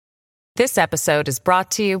This episode is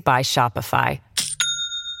brought to you by Shopify.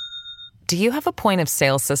 Do you have a point of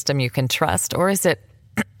sale system you can trust, or is it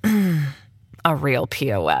a real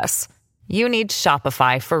POS? You need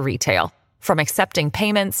Shopify for retail. From accepting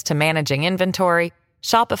payments to managing inventory,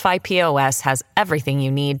 Shopify POS has everything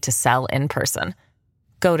you need to sell in person.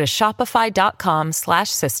 Go to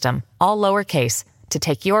shopify.com/system, all lowercase, to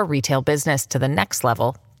take your retail business to the next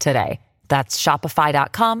level today. That's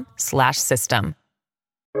shopify.com/system.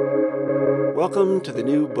 Welcome to the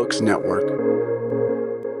New Books Network.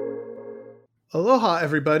 Aloha,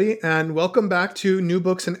 everybody, and welcome back to New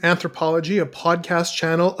Books in Anthropology, a podcast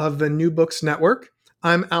channel of the New Books Network.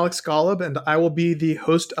 I'm Alex Golub, and I will be the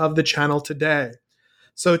host of the channel today.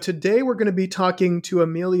 So today we're going to be talking to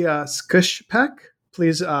Emilia Skrzypek.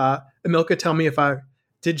 Please, Emilka, tell me if I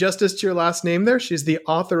did justice to your last name there. She's the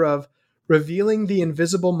author of Revealing the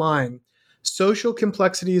Invisible Mine, Social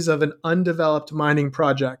Complexities of an Undeveloped Mining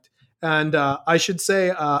Project. And I should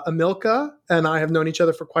say, Emilka and I have known each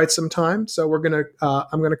other for quite some time. So I'm going to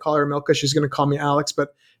call her Emilka. She's going to call me Alex.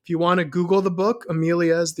 But if you want to Google the book,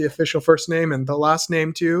 Emilia is the official first name and the last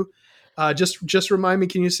name too. Just remind me,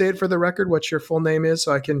 can you say it for the record, what your full name is,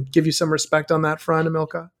 so I can give you some respect on that front,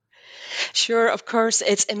 Emilka? Sure, of course.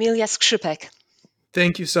 It's Emilia Skrzypek.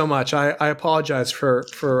 Thank you so much. I apologize for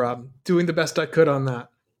doing the best I could on that.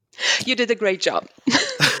 You did a great job.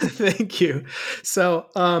 Thank you. So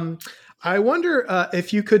I wonder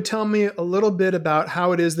if you could tell me a little bit about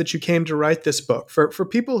how it is that you came to write this book. For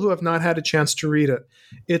people who have not had a chance to read it,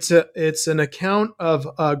 it's an account of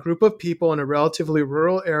a group of people in a relatively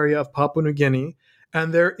rural area of Papua New Guinea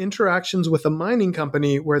and their interactions with a mining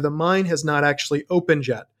company where the mine has not actually opened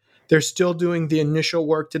yet. They're still doing the initial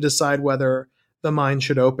work to decide whether the mine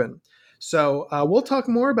should open. So we'll talk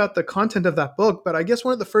more about the content of that book, but I guess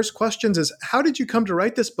one of the first questions is, how did you come to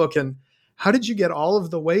write this book, and how did you get all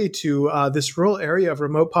of the way to this rural area of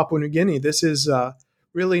remote Papua New Guinea? This is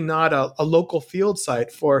really not a local field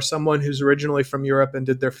site for someone who's originally from Europe and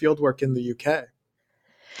did their field work in the UK.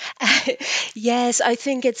 Yes, I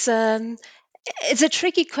think it's a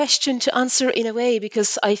tricky question to answer in a way,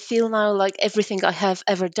 because I feel now like everything I have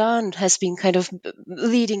ever done has been kind of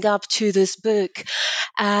leading up to this book.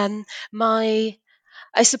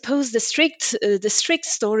 I suppose the strict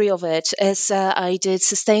story of it is I did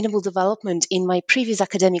sustainable development in my previous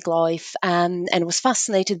academic life, and was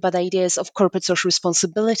fascinated by the ideas of corporate social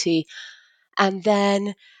responsibility, and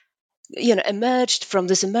then emerged from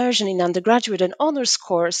this immersion in undergraduate and honors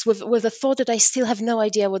course with a thought that I still have no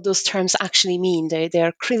idea what those terms actually mean. They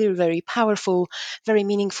are clearly very powerful, very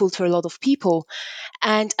meaningful to a lot of people.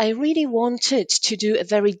 And I really wanted to do a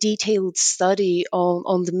very detailed study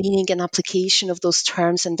on the meaning and application of those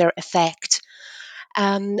terms and their effect.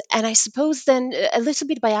 And I suppose then, a little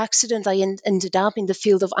bit by accident, I ended up in the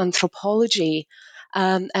field of anthropology,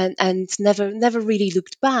 and never really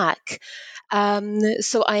looked back.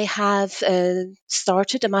 So I have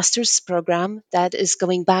started a master's program that is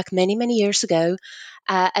going back many, many years ago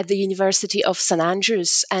at the University of St.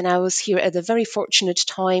 Andrews. And I was here at a very fortunate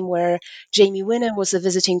time where Jamie Winner was a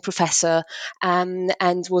visiting professor,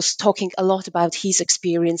 and was talking a lot about his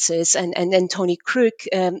experiences. And Tony Crook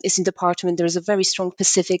is in the department. There's a very strong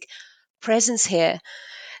Pacific presence here.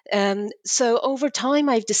 So over time,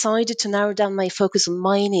 I've decided to narrow down my focus on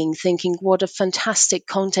mining, thinking what a fantastic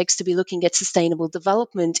context to be looking at sustainable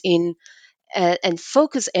development in, and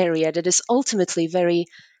focus area that is ultimately very,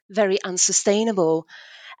 very unsustainable.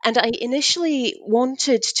 And I initially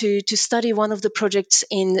wanted to study one of the projects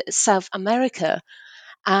in South America.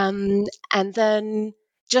 And then,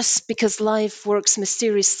 just because life works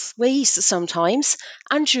mysterious ways sometimes,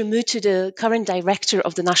 Andrew Mutu, the current director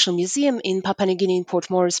of the National Museum in Papua New Guinea in Port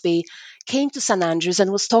Moresby, came to St. Andrews and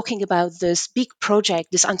was talking about this big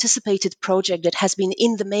project, this anticipated project that has been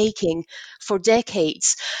in the making for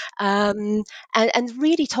decades, and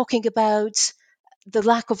really talking about the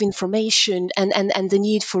lack of information and the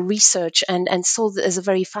need for research, and saw it as a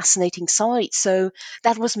very fascinating site. So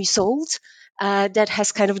that was me sold. That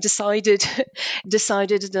has kind of decided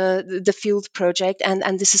the field project,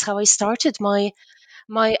 and this is how I started my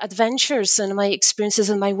adventures and my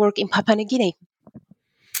experiences and my work in Papua New Guinea.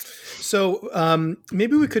 So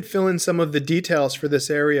maybe we could fill in some of the details for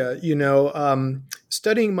this area.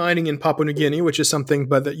 Studying mining in Papua New Guinea, which is something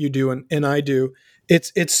that you do and I do,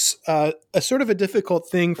 it's a sort of a difficult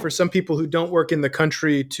thing for some people who don't work in the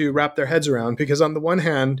country to wrap their heads around, because on the one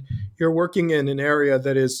hand, you're working in an area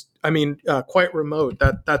that is, quite remote.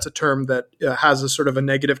 That's a term that has a sort of a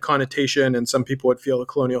negative connotation, and some people would feel a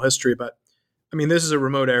colonial history. But this is a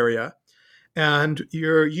remote area, and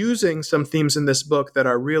you're using some themes in this book that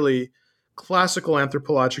are really classical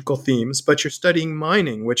anthropological themes, but you're studying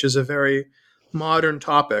mining, which is a very modern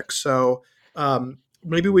topic. So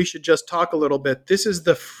maybe we should just talk a little bit. This is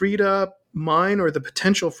the Frida mine, or the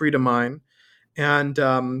potential Frida mine, and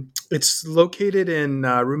it's located in,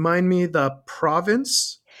 remind me, the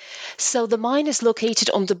province. So the mine is located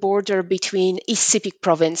on the border between East Sepik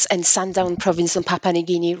province and Sandown province in Papua New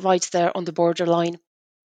Guinea, right there on the borderline.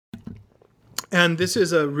 And this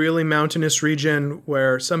is a really mountainous region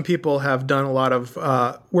where some people have done a lot of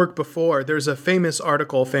work before. There's a famous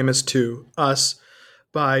article, famous to us,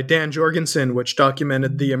 by Dan Jorgensen, which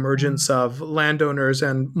documented the emergence of landowners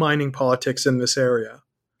and mining politics in this area.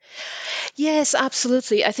 Yes,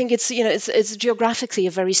 absolutely. I think it's geographically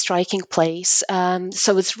a very striking place.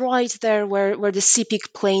 So it's right there where the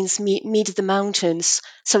Sepik plains meet the mountains.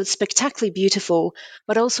 So it's spectacularly beautiful,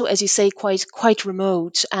 but also, as you say, quite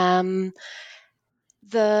remote.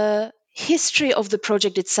 The history of the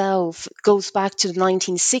project itself goes back to the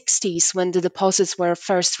 1960s, when the deposits were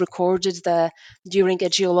first recorded there during a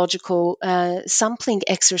geological sampling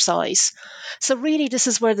exercise. So really, this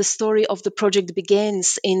is where the story of the project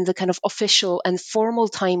begins in the kind of official and formal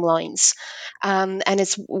timelines, and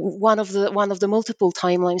it's one of the multiple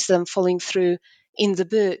timelines that I'm following through in the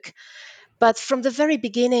book. But from the very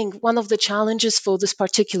beginning, one of the challenges for this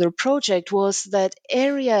particular project was that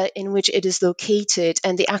area in which it is located,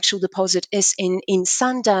 and the actual deposit is in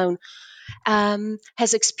Sundown,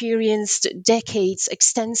 has experienced decades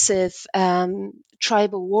extensive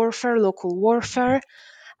tribal warfare, local warfare.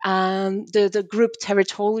 The group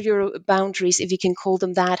territorial boundaries, if you can call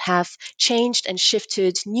them that, have changed and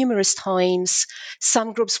shifted numerous times.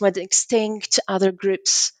 Some groups went extinct, other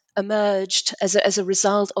groups emerged as a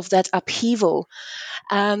result of that upheaval.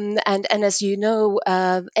 And as you know,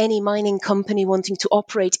 any mining company wanting to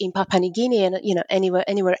operate in Papua New Guinea, and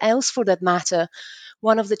anywhere else for that matter,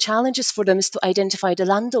 one of the challenges for them is to identify the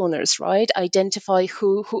landowners, right? Identify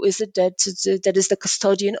who is it that is the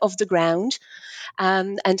custodian of the ground,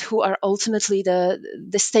 and who are ultimately the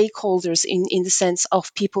stakeholders in the sense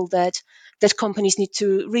of people that companies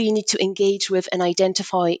really need to engage with and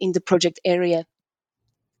identify in the project area.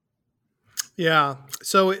 Yeah.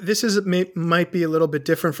 So this might be a little bit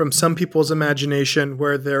different from some people's imagination,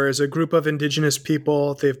 where there is a group of indigenous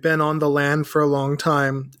people, they've been on the land for a long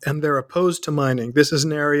time, and they're opposed to mining. This is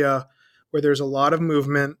an area where there's a lot of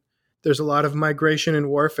movement, there's a lot of migration and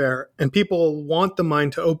warfare, and people want the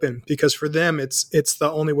mine to open because for them it's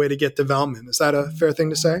the only way to get development. Is that a fair thing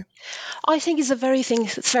to say? I think it's a very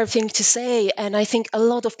fair thing to say, and I think a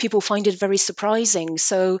lot of people find it very surprising.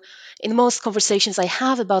 So, in most conversations I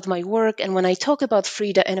have about my work, and when I talk about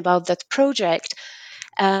Frida and about that project,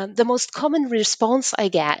 the most common response I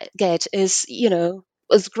get is,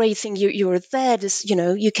 it's a great thing you're there. This,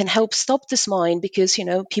 you can help stop this mine because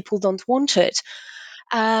people don't want it,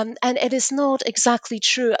 and it is not exactly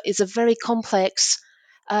true. It's a very complex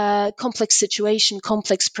situation,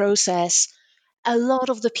 complex process. A lot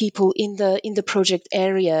of the people in the project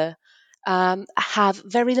area have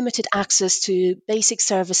very limited access to basic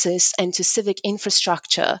services and to civic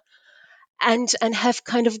infrastructure, and have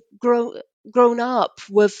kind of grown up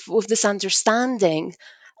with this understanding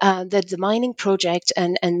that the mining project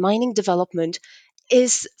and mining development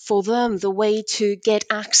is for them the way to get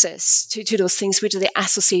access to those things which they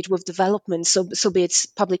associate with development. So be it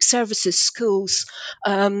public services, schools,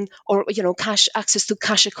 or cash access to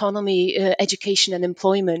cash economy, education and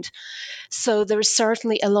employment. So there is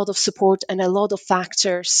certainly a lot of support and a lot of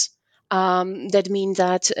factors that mean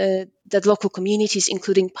that local communities,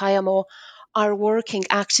 including Payamo, are working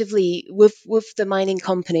actively with the mining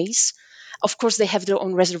companies. Of course, they have their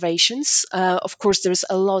own reservations. Of course, there's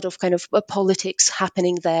a lot of kind of politics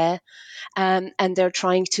happening there, and they're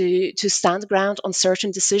trying to stand ground on certain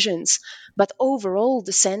decisions. But overall,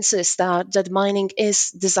 the sense is that mining is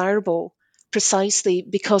desirable precisely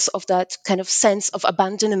because of that kind of sense of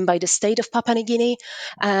abandonment by the state of Papua New Guinea,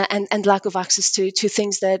 and lack of access to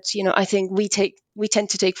things that I think we tend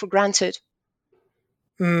to take for granted.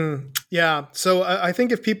 Yeah. So I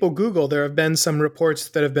think if people Google, there have been some reports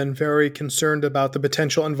that have been very concerned about the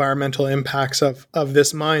potential environmental impacts of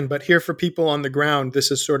this mine. But here, for people on the ground,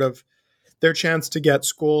 this is sort of their chance to get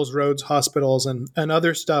schools, roads, hospitals, and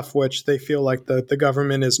other stuff which they feel like the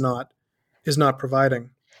government is not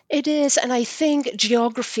providing. It is, and I think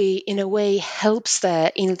geography, in a way, helps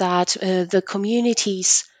there in that the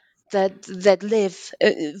communities that live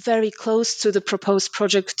very close to the proposed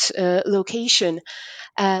project location,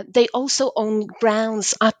 they also own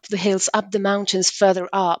grounds up the hills, up the mountains, further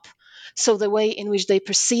up. So the way in which they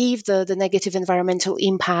perceive the negative environmental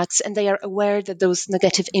impacts, and they are aware that those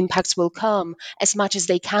negative impacts will come as much as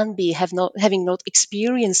they can be, having not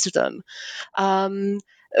experienced them. Um,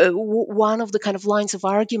 One of the kind of lines of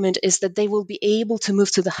argument is that they will be able to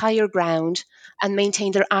move to the higher ground and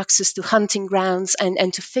maintain their access to hunting grounds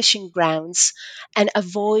and to fishing grounds and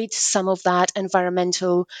avoid some of that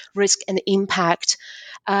environmental risk and impact.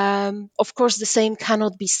 Of course, the same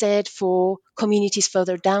cannot be said for communities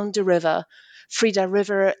further down the river. Frida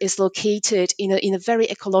River is located in a very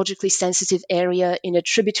ecologically sensitive area in a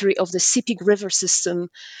tributary of the Sipig River system.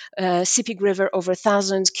 Sipig River, over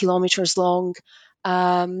 1,000 kilometers long,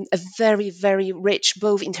 a very, very rich,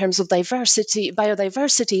 both in terms of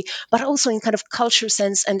biodiversity, but also in kind of culture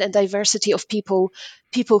sense and diversity of people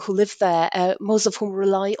who live there, most of whom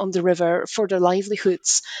rely on the river for their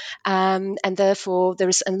livelihoods. And therefore, there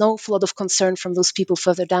is an awful lot of concern from those people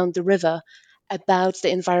further down the river about the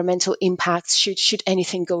environmental impacts should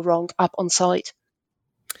anything go wrong up on site.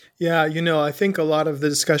 Yeah, I think a lot of the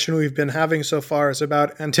discussion we've been having so far is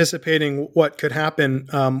about anticipating what could happen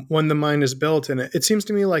when the mine is built. And it seems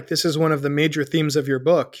to me like this is one of the major themes of your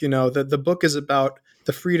book. That the book is about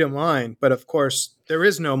the Frida mine, but of course, there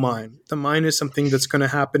is no mine. The mine is something that's going to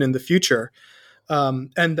happen in the future.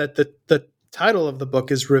 And that the title of the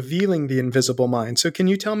book is Revealing the Invisible Mine. So can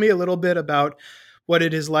you tell me a little bit about what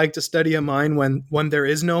it is like to study a mine when there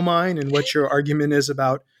is no mine, and what your argument is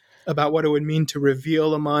about what it would mean to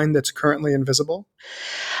reveal a mine that's invisible?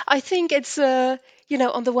 I think it's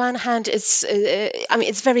on the one hand,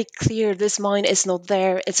 it's very clear this mine is not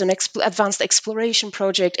there. It's an advanced exploration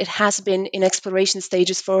project. It has been in exploration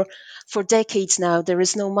stages for decades now. There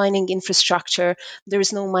is no mining infrastructure. There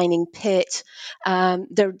is no mining pit.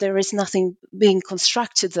 There is nothing being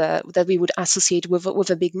constructed there that we would associate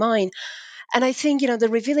with a big mine. And I think, the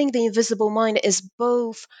Revealing the Invisible Mine is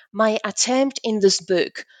both my attempt in this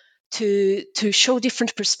book to show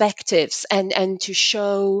different perspectives and to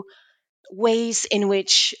show ways in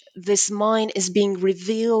which this mine is being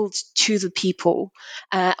revealed to the people,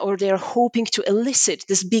 or they're hoping to elicit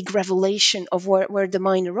this big revelation of where the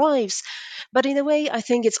mine arrives. But in a way, I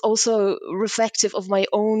think it's also reflective of my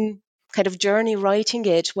own kind of journey writing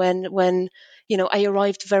it when I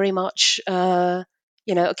arrived very much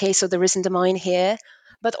okay, so there isn't a mine here.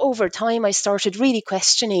 But over time I started really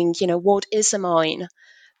questioning, what is a mine?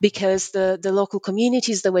 Because the local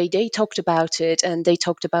communities, the way they talked about it, and they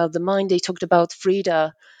talked about the mine, they talked about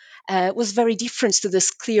Frida, was very different to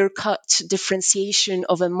this clear-cut differentiation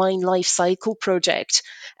of a mine life cycle project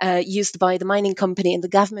used by the mining company and the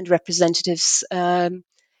government representatives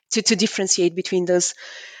to differentiate between those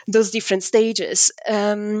different stages.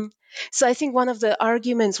 So I think one of the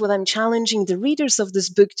arguments what I'm challenging the readers of this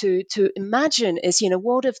book to imagine is,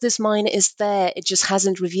 what if this mine is there, it just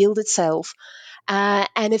hasn't revealed itself?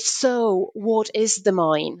 And if so, what is the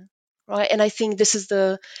mine? Right. And I think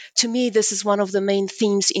to me, this is one of the main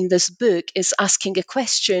themes in this book, is asking a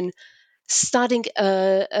question, studying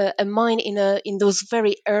a mine in those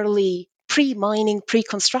very early pre-mining,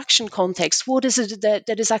 pre-construction context. What is it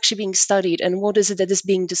that is actually being studied, and what is it that is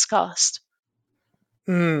being discussed?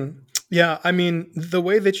 Yeah, I mean, the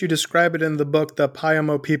way that you describe it in the book, the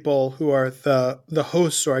Payamo people, who are the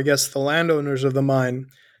hosts, or I guess the landowners of the mine,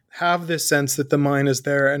 have this sense that the mine is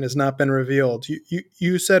there and has not been revealed.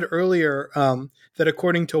 You said earlier that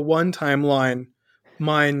according to one timeline,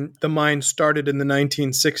 the mine started in the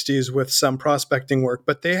 1960s with some prospecting work,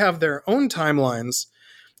 but they have their own timelines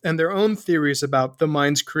and their own theories about the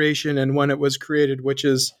mine's creation and when it was created, which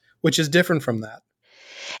is different from that.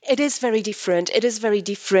 It is very different. It is very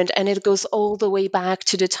different, and it goes all the way back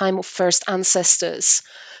to the time of first ancestors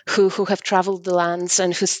who have traveled the lands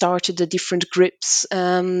and who started the different groups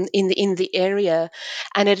in the area.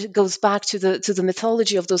 And it goes back to the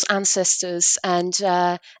mythology of those ancestors and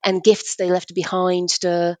gifts they left behind.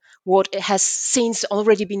 What has since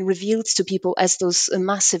already been revealed to people as those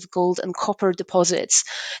massive gold and copper deposits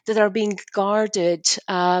that are being guarded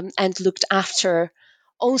and looked after,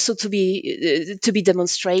 also to be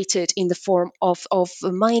demonstrated in the form of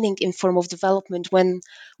mining, in form of development when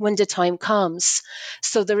the time comes.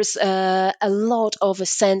 So there is a lot of a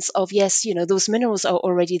sense of, yes, those minerals are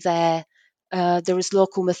already there. There is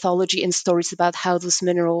local mythology and stories about how those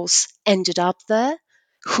minerals ended up there,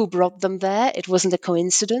 who brought them there. It wasn't a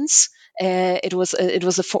coincidence. It was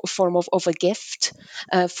a form of a gift,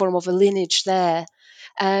 a form of a lineage there.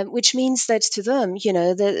 Which means that to them,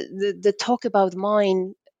 the talk about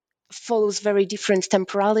mine follows very different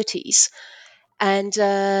temporalities. And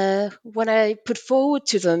when I put forward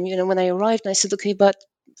to them, when I arrived, and I said, okay, but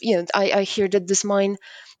I hear that this mine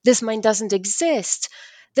doesn't exist.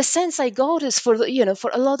 the sense I got is for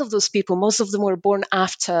a lot of those people, most of them were born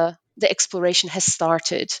after the exploration has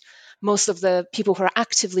started. Most of the people who are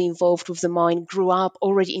actively involved with the mine grew up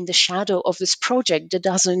already in the shadow of this project that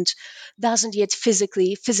doesn't yet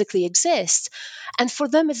physically exist. And for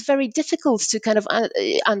them, it's very difficult to kind of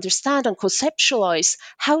understand and conceptualize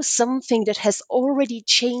how something that has already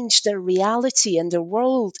changed their reality and their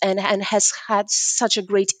world and has had such a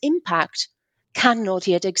great impact cannot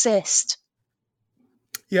yet exist.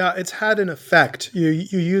 Yeah, it's had an effect. You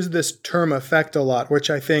use this term effect a lot, which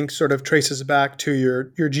I think sort of traces back to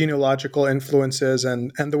your genealogical influences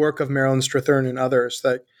and the work of Marilyn Strathern and others.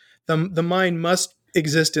 Like the mind must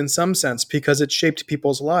exist in some sense because it shaped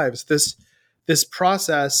people's lives. This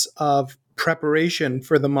process of preparation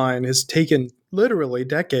for the mind has taken literally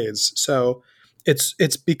decades. So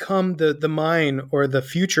it's become the mind or the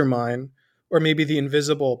future mind, or maybe the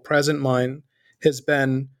invisible present mind has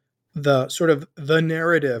been the sort of the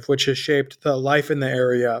narrative which has shaped the life in the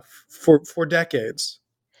area for decades.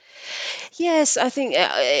 Yes, I think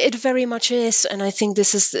it very much is, and I think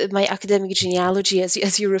this is my academic genealogy,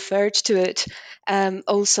 as you referred to it,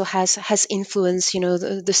 also has influenced,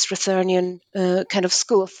 the Strathernian kind of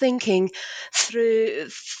school of thinking through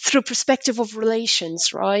perspective of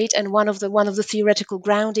relations, right? And one of the theoretical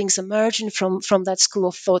groundings emerging from that school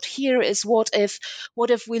of thought here is what if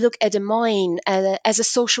we look at a mine as a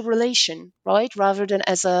social relation, right, rather than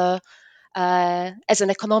as an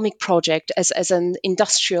economic project, as an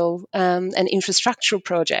industrial and infrastructural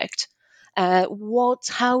project.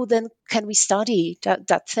 How then can we study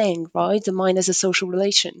that thing, right? The mind as a social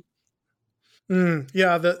relation.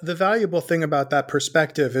 Yeah, the valuable thing about that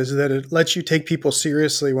perspective is that it lets you take people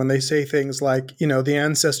seriously when they say things like, the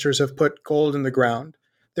ancestors have put gold in the ground.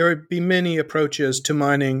 There would be many approaches to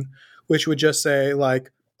mining which would just say,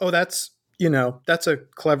 like, oh, that's a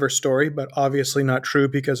clever story, but obviously not true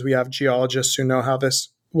because we have geologists who know how this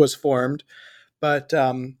was formed. But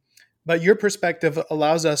but your perspective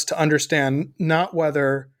allows us to understand not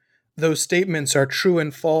whether those statements are true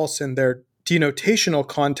and false in their denotational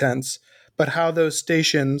contents, but how those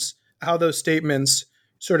statements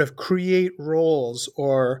sort of create roles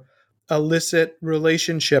or elicit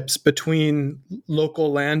relationships between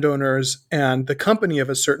local landowners and the company of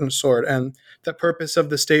a certain sort. And the purpose of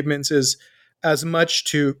the statements is as much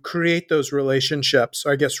to create those relationships,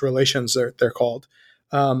 or I guess relations they're called,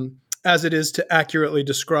 as it is to accurately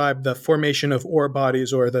describe the formation of ore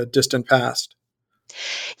bodies or the distant past.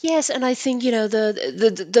 Yes, and I think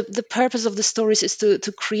the purpose of the stories is to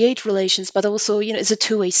create relations, but also it's a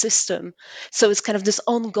two-way system. So it's kind of this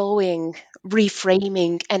ongoing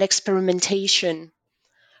reframing and experimentation,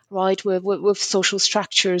 right, with social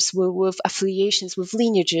structures, with affiliations, with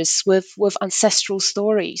lineages, with ancestral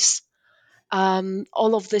stories.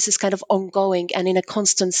 All of this is kind of ongoing and in a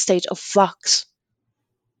constant state of flux.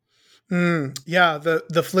 Yeah,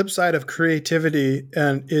 the flip side of creativity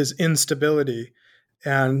is instability,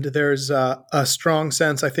 and there's a strong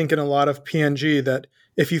sense, I think, in a lot of PNG that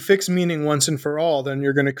if you fix meaning once and for all, then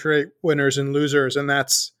you're going to create winners and losers, and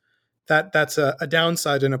that's a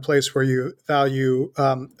downside in a place where you value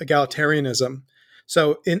egalitarianism.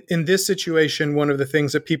 So in this situation, one of the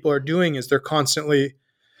things that people are doing is they're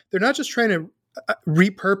not just trying to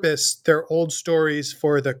repurpose their old stories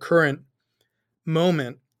for the current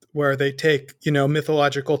moment, where they take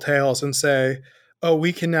mythological tales and say, oh,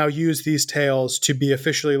 we can now use these tales to be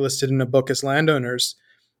officially listed in a book as landowners.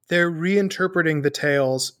 They're reinterpreting the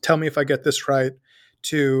tales, tell me if I get this right,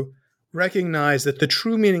 to recognize that the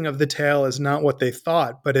true meaning of the tale is not what they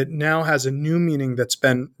thought, but it now has a new meaning that's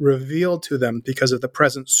been revealed to them because of the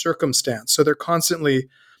present circumstance. So they're constantly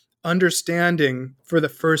understanding for the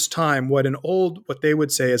first time what they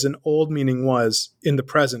would say is an old meaning was in the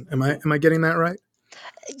present. Am I getting that right?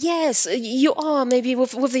 Yes, you are. Maybe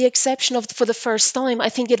with the exception of for the first time, I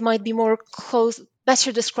think it might be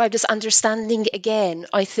better described as understanding again.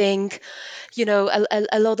 I think,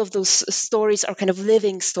 a lot of those stories are kind of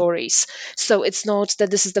living stories. So it's not that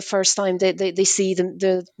this is the first time they see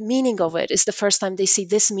the meaning of it. It's the first time they see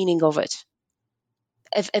this meaning of it,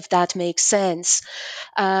 if that makes sense.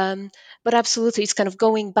 Um, but absolutely, it's kind of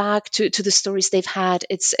going back to the stories they've had.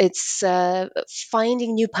 It's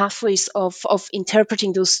finding new pathways of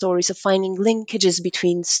interpreting those stories, of finding linkages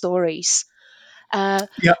between stories. Uh,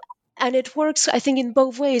 Yeah. and it works, I think, in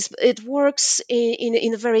both ways. It works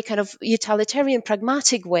in a very kind of utilitarian,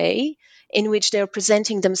 pragmatic way, in which they're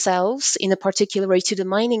presenting themselves in a particular way to the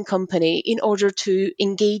mining company in order to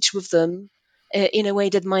engage with them in a way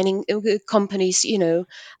that mining companies,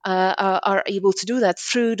 are able to do that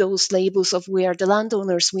through those labels of we are the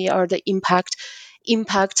landowners, we are the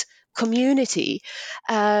impact community.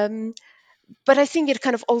 But I think it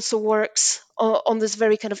kind of also works on this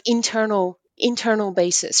very kind of internal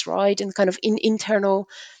basis, right? And kind of internal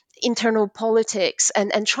politics,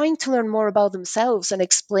 and trying to learn more about themselves and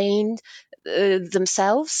explain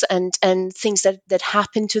themselves and things that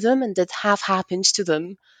happen to them and that have happened to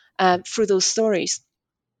them through those stories.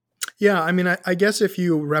 Yeah, I mean, I guess if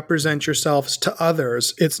you represent yourselves to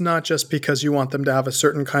others, it's not just because you want them to have a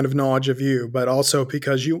certain kind of knowledge of you, but also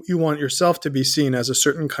because you want yourself to be seen as a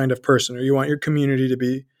certain kind of person, or you want your community to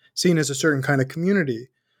be seen as a certain kind of community.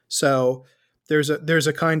 So there's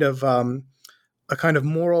a kind of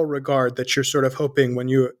moral regard that you're sort of hoping when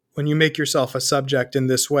you make yourself a subject in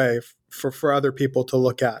this way for other people to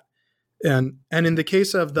look at. And in the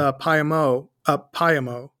case of the Payamo,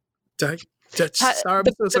 sorry, I'm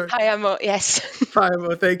so The sorry. Payamo, yes.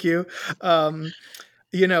 Payamo, thank you. Um,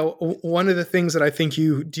 one of the things that I think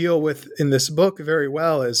you deal with in this book very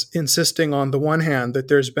well is insisting on the one hand that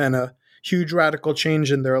there's been a huge radical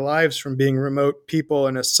change in their lives from being remote people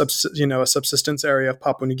in a subsistence area of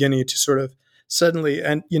Papua New Guinea to sort of suddenly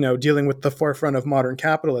and dealing with the forefront of modern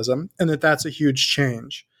capitalism, and that's a huge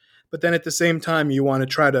change. But then at the same time, you want to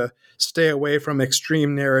try to stay away from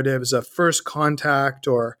extreme narratives of first contact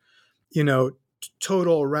or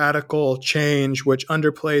total radical change, which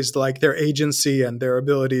underplays like their agency and their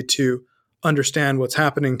ability to understand what's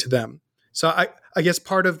happening to them. So I guess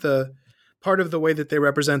part of the way that they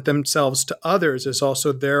represent themselves to others is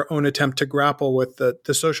also their own attempt to grapple with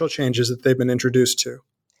the social changes that they've been introduced to.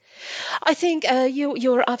 I think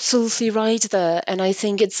you're absolutely right there, and I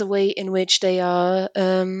think it's a way in which they are.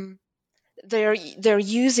 They're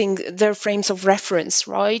using their frames of reference,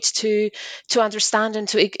 right, to understand and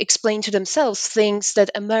to explain to themselves things that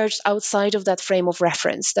emerged outside of that frame of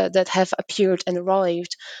reference that have appeared and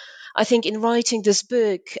arrived. I think in writing this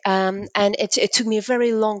book, and it took me a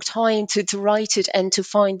very long time to write it and to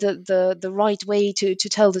find the right way to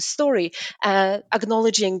tell the story,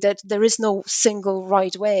 acknowledging that there is no single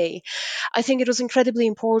right way. I think it was incredibly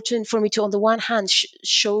important for me to, on the one hand,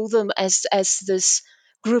 show them as this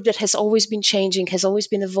group that has always been changing, has always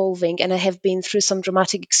been evolving, and I have been through some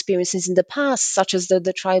dramatic experiences in the past, such as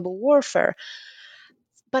the tribal warfare,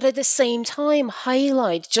 but at the same time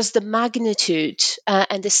highlight just the magnitude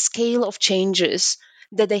and the scale of changes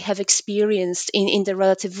that they have experienced in the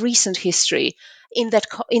relative recent history in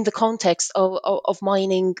the context of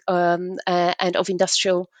mining and of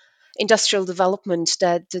industrial development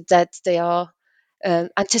that they are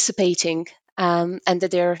anticipating and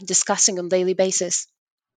that they're discussing on a daily basis.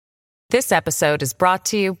 This episode is brought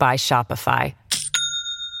to you by Shopify.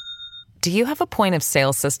 Do you have a point of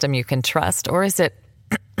sale system you can trust, or is it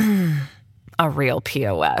a real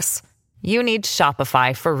POS? You need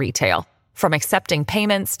Shopify for retail. From accepting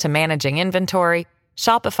payments to managing inventory,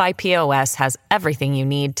 Shopify POS has everything you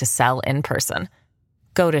need to sell in person.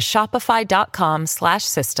 Go to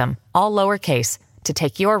shopify.com/system, all lowercase, to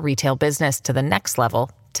take your retail business to the next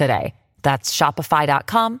level today. That's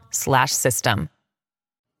shopify.com/system.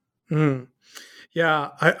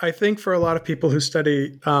 Yeah, I think for a lot of people who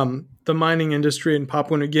study the mining industry in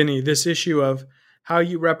Papua New Guinea, this issue of how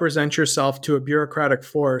you represent yourself to a bureaucratic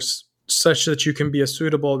force such that you can be a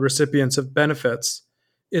suitable recipient of benefits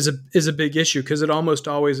is a big issue, because it almost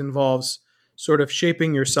always involves sort of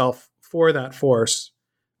shaping yourself for that force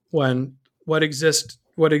when what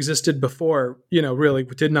existed before, really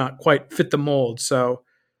did not quite fit the mold. So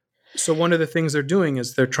one of the things they're doing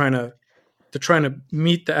is they're trying to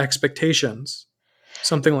meet the expectations,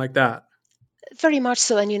 something like that. Very much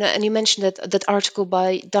so, and you mentioned that article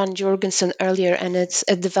by Dan Jorgensen earlier, and it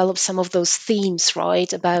develops some of those themes,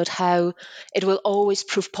 right, about how it will always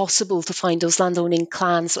prove possible to find those landowning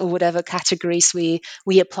clans or whatever categories we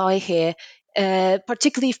apply here,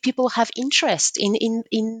 particularly if people have interest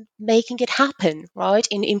in making it happen, right,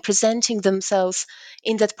 in presenting themselves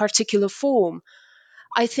in that particular form.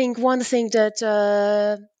 I think one thing that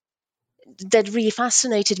really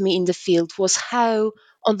fascinated me in the field was how,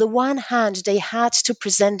 on the one hand, they had to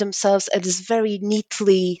present themselves as very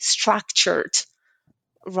neatly structured,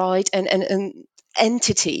 right, and an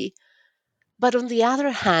entity, but on the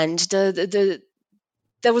other hand,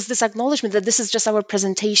 there was this acknowledgement that this is just our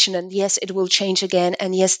presentation, and yes, it will change again,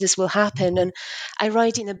 and yes, this will happen. And I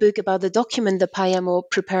write in a book about the document that Payamo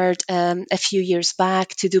prepared a few years back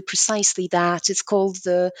to do precisely that. It's called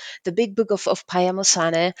the Big Book of Payamo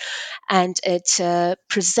Sane, and it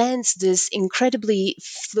presents this incredibly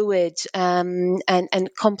fluid and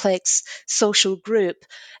complex social group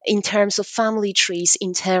in terms of family trees,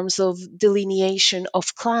 in terms of delineation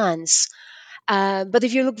of clans. But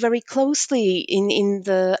if you look very closely in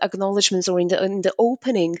the acknowledgements or in the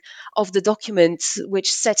opening of the document,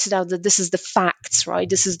 which sets it out that this is the facts, right?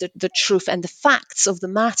 This is the truth and the facts of the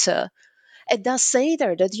matter. It does say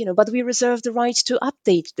there that, but we reserve the right to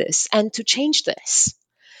update this and to change this,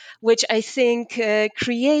 which I think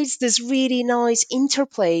creates this really nice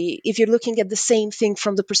interplay if you're looking at the same thing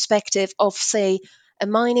from the perspective of, say, a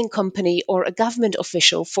mining company or a government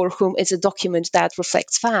official for whom it's a document that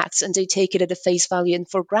reflects facts and they take it at a face value and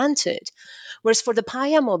for granted. Whereas for the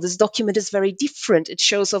Payamo, this document is very different. It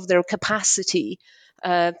shows off their capacity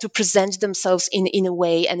to present themselves in a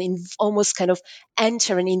way and almost kind of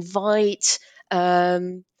enter and invite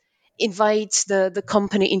the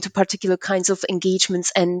company into particular kinds of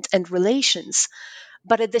engagements and relations.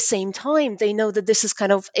 But at the same time, they know that this is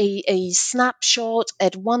kind of a snapshot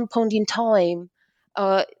at one point in time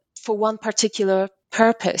uh, for one particular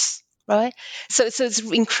purpose. Right, so it's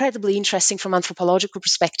incredibly interesting from anthropological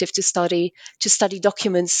perspective to study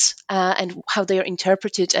documents and how they are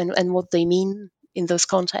interpreted and what they mean in those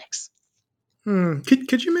contexts.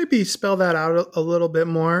 Could you maybe spell that out a little bit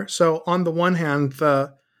more? So on the one hand,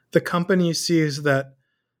 the company sees that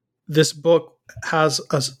this book has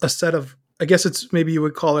a set of, I guess it's, maybe you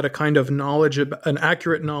would call it a kind of knowledge, an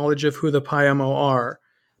accurate knowledge of who the Payamo are.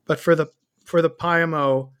 But for the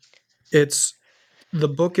Payamo, it's, the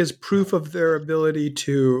book is proof of their ability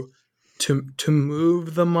to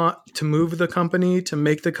move to move the company, to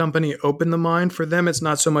make the company open the mind. For them, it's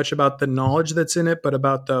not so much about the knowledge that's in it, but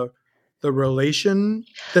about the relation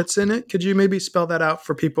that's in it. Could you maybe spell that out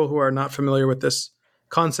for people who are not familiar with this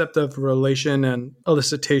concept of relation and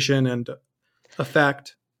elicitation and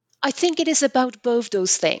effect? I think it is about both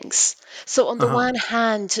those things. So, on the Uh-huh. one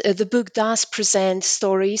hand, the book does present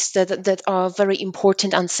stories that are very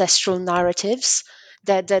important ancestral narratives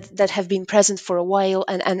that have been present for a while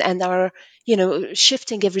and are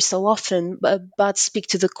shifting every so often, but speak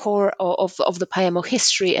to the core of the Payamo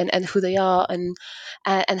history and who they are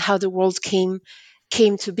and how the world came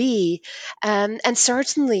to be. And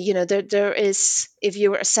certainly, there is, if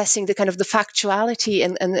you're assessing the kind of the factuality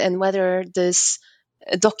and whether this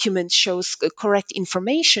document shows correct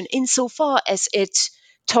information insofar as it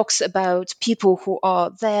talks about people who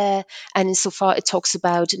are there, and insofar it talks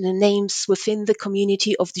about the names within the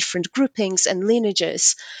community of different groupings and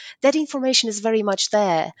lineages. That information is very much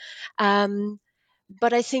there.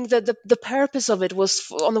 But I think that the purpose of it was,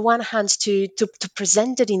 on the one hand, to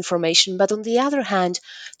present that information, but on the other hand,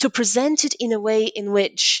 to present it in a way in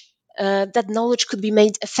which that knowledge could be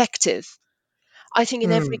made effective. I think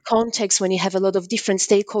in every Mm. context, when you have a lot of different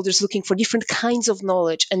stakeholders looking for different kinds of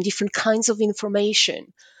knowledge and different kinds of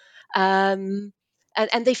information, um,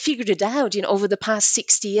 and they figured it out, over the past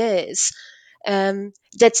 60 years,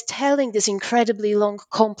 that telling this incredibly long,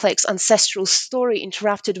 complex ancestral story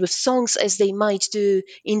interrupted with songs as they might do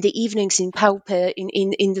in the evenings in Paupe,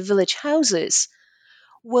 in the village houses,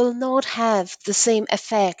 will not have the same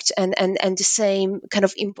effect and the same kind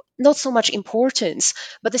of not so much importance,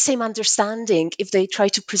 but the same understanding if they try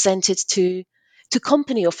to present it to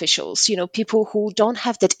company officials, people who don't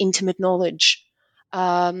have that intimate knowledge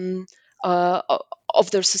um, uh,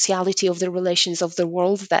 of their sociality, of their relations, of the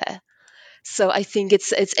world there. So I think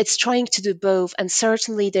it's trying to do both, and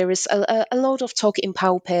certainly there is a lot of talk in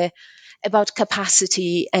Paupe about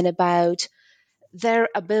capacity and about their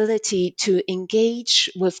ability to engage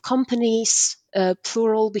with companies,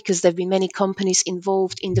 plural, because there have been many companies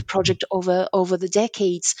involved in the project over the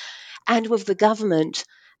decades, and with the government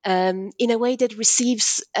in a way that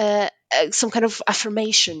receives some kind of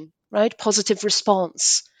affirmation, right? Positive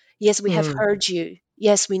response. Yes, we have Mm. heard you.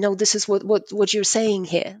 Yes, we know this is what you're saying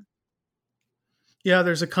here. Yeah,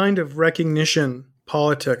 there's a kind of recognition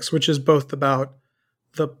politics, which is both about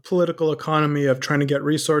the political economy of trying to get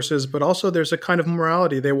resources, but also there's a kind of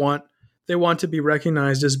morality. They want to be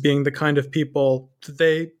recognized as being the kind of people that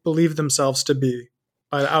they believe themselves to be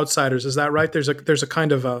by the outsiders. Is that right? There's a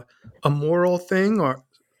kind of a moral thing or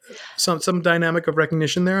some dynamic of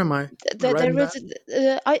recognition there. Am I right in There that?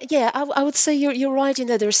 is, I would say you're right in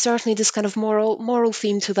that there's certainly this kind of moral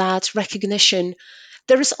theme to that recognition.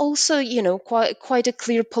 There is also, quite a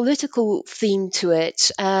clear political theme to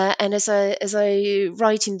it, and as I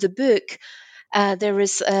write in the book, there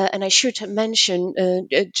is, and I should mention,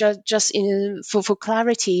 just for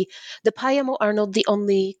clarity, the Payamo are not the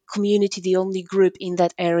only community, the only group in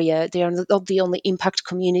that area. They are not the only impact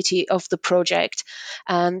community of the project.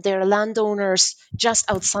 There are landowners just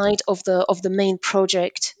outside of the main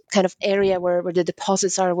project kind of area where the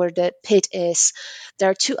deposits are, where the pit is. There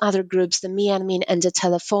are two other groups, the Mianmin and the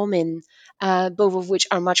Telefomin, both of which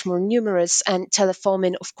are much more numerous, and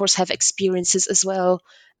Telefomin, of course, have experiences as well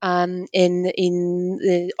in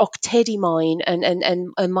the Octedi mine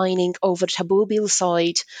and mining over Tabubil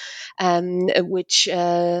side,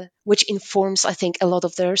 which informs, I think, a lot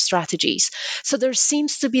of their strategies. So there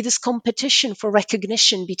seems to be this competition for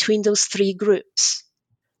recognition between those three groups.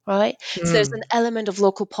 Right, so there's an element of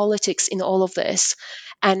local politics in all of this,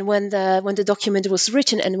 and when the document was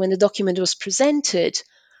written and when the document was presented,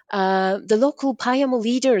 the local Payamo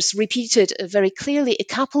leaders repeated very clearly a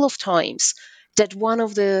couple of times that one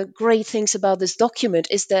of the great things about this document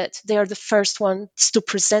is that they are the first ones to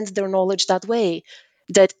present their knowledge that way.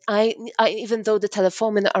 That I even though the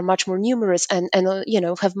Telefomin are much more numerous and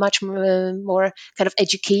have much more kind of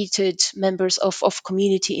educated members of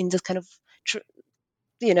community in the kind of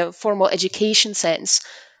formal education sense,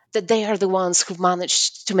 that they are the ones who've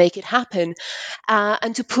managed to make it happen.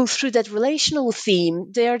 And to pull through that relational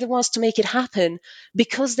theme, they are the ones to make it happen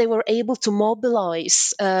because they were able to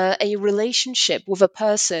mobilize a relationship with a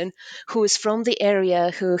person who is from the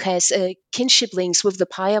area, who has kinship links with the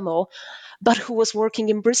Payamo, but who was working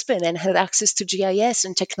in Brisbane and had access to GIS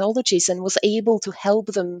and technologies and was able to help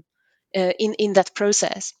them in that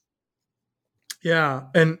process. Yeah,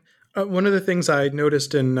 and one of the things I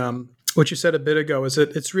noticed in what you said a bit ago is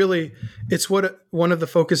that it's what one of the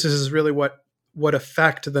focuses is really what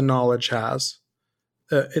effect the knowledge has.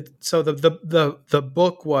 So the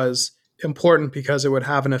book was important because it would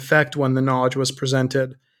have an effect when the knowledge was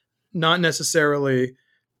presented, not necessarily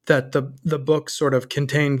that the book sort of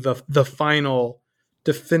contained the final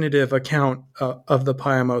definitive account of the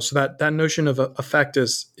Payamo. So that notion of effect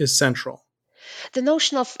is central. The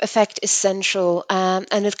notion of effect is central,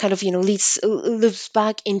 and it kind of loops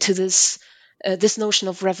back into this notion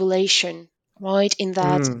of revelation, right? In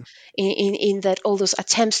that in that all those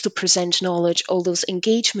attempts to present knowledge, all those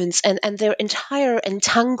engagements, and their entire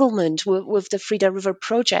entanglement with the Frida River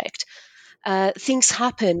project, things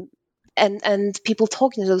happen. And people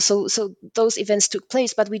talking to those, so those events took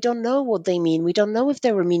place, but we don't know what they mean. We don't know if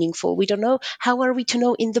they were meaningful. We don't know how are we to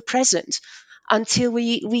know in the present until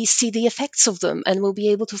we see the effects of them, and we'll be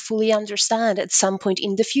able to fully understand at some point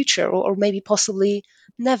in the future, or maybe possibly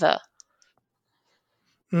never.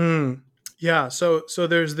 Yeah. So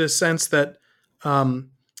there's this sense that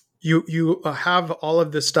you have all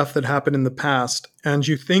of this stuff that happened in the past, and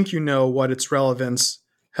you think you know what its relevance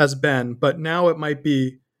has been, but now it might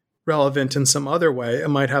be relevant in some other way. It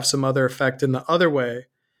might have some other effect in the other way.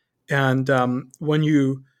 And when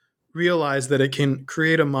you realize that it can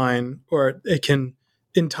create a mine, or it can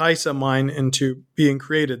entice a mine into being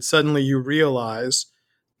created, suddenly you realize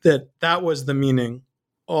that was the meaning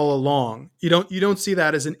all along. You don't see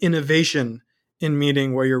that as an innovation in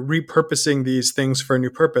meaning where you're repurposing these things for a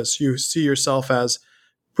new purpose. You see yourself as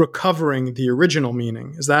recovering the original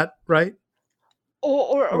meaning. Is that right?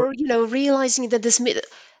 Or realizing that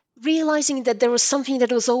realizing that there was something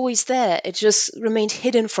that was always there. It just remained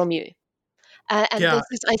hidden from you. And Yeah. this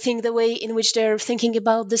is, I think, the way in which they're thinking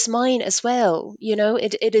about this mine as well.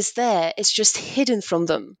 It is there. It's just hidden from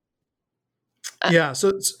them. Yeah.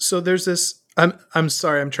 So there's this. I'm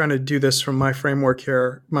sorry. I'm trying to do this from my framework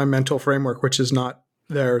here, my mental framework, which is not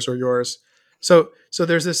theirs or yours. So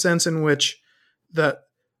there's this sense in which that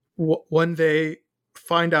when they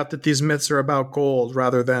find out that these myths are about gold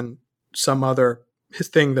rather than some other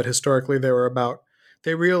thing that historically they were about,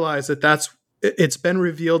 they realize that it's been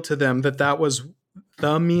revealed to them that was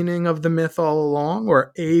the meaning of the myth all along,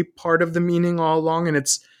 or a part of the meaning all along, and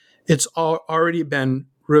it's already been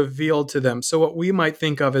revealed to them. So what we might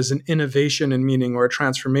think of as an innovation in meaning or a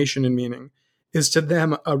transformation in meaning is to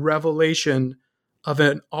them a revelation of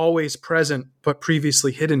an always present but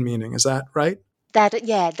previously hidden meaning. Is that right? That is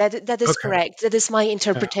Okay. correct. That is my Yeah.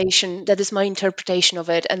 interpretation. That is my interpretation of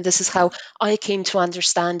it, and this is how I came to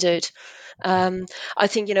understand it. I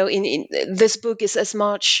think in this book is as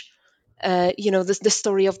much the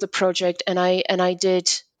story of the project, and I did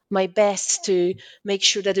my best to make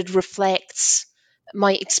sure that it reflects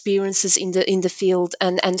my experiences in the field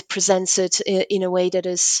and presents it in a way that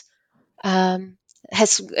is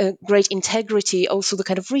has great integrity, also the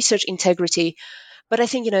kind of research integrity. But I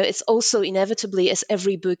think it's also inevitably, as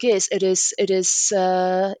every book is, it is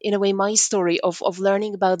in a way my story of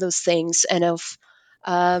learning about those things and of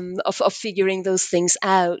figuring those things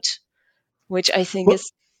out, which I think Well,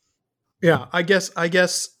 is. yeah. I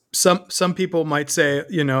guess some people might say,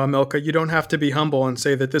 Emilka, you don't have to be humble and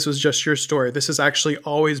say that this was just your story. This has actually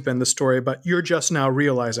always been the story, but you're just now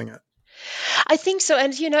realizing it. I think so,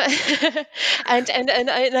 and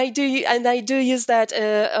and I do use that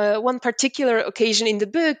one particular occasion in the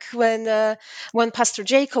book when Pastor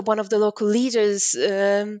Jacob, one of the local leaders,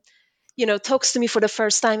 talks to me for the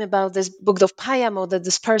first time about this book of Payamo that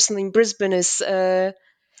this person in Brisbane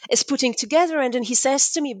is putting together, and then he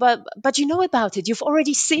says to me, "But you know about it? You've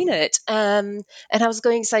already seen it." And I was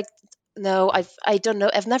going, it's like, "No, I don't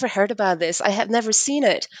know. I've never heard about this. I have never seen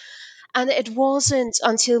it." And it wasn't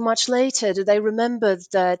until much later that I remembered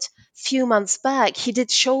that few months back he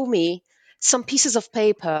did show me some pieces of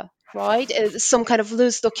paper, right? Some kind of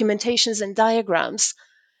loose documentations and diagrams,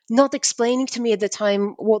 not explaining to me at the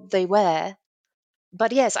time what they were.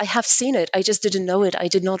 But yes, I have seen it. I just didn't know it. I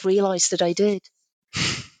did not realize that I did.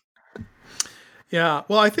 Yeah,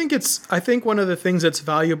 well, I think one of the things that's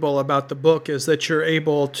valuable about the book is that you're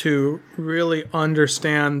able to really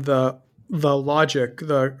understand the logic,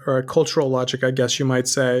 the or cultural logic, I guess you might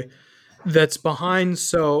say, that's behind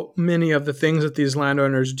so many of the things that these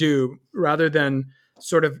landowners do, rather than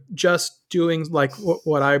sort of just doing like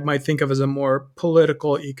what I might think of as a more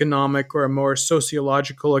political, economic, or a more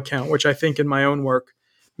sociological account, which I think in my own work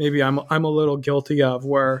maybe I'm a little guilty of,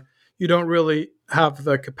 where you don't really have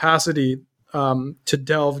the capacity to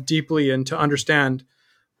delve deeply and to understand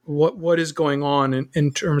what is going on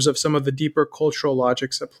in terms of some of the deeper cultural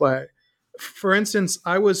logics at play. For instance,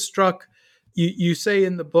 I was struck. You say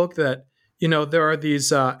in the book that there are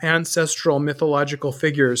these ancestral mythological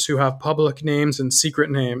figures who have public names and secret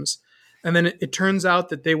names, and then it turns out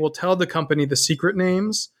that they will tell the company the secret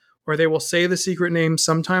names, or they will say the secret names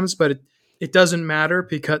sometimes, but it doesn't matter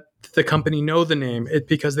because the company know the name.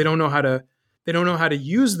 Because they don't know how to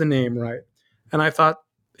use the name right. And I thought,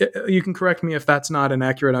 you can correct me if that's not an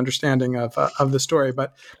accurate understanding of the story,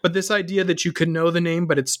 but this idea that you could know the name,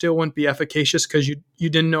 but it still wouldn't be efficacious because you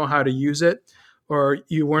didn't know how to use it, or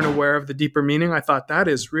you weren't aware of the deeper meaning. I thought that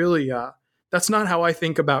is really that's not how I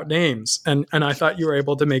think about names, and I thought you were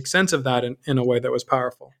able to make sense of that in a way that was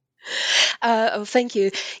powerful. Oh, thank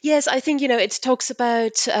you. Yes, I think, it talks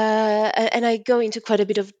about, and I go into quite a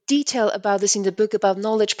bit of detail about this in the book, about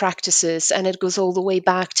knowledge practices, and it goes all the way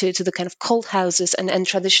back to the kind of cult houses and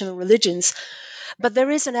traditional religions. But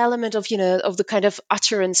there is an element of, of the kind of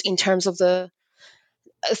utterance in terms of a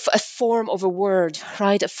form of a word,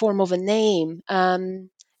 right? A form of a name.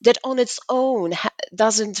 That on its own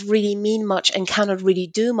doesn't really mean much and cannot really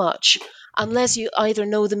do much unless you either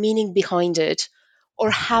know the meaning behind it or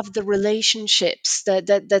have the relationships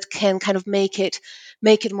that can kind of make it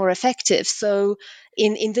more effective. So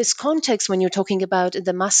in this context, when you're talking about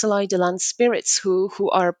the Masalai, the land spirits who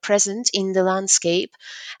are present in the landscape,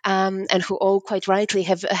 and who all quite rightly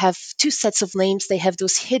have two sets of names. They have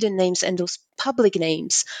those hidden names and those public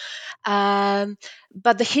names.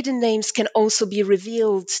 But the hidden names can also be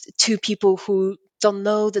revealed to people who don't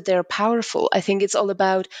know that they're powerful. I think it's all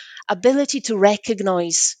about ability to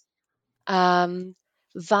recognize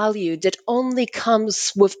value that only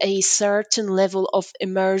comes with a certain level of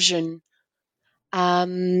immersion,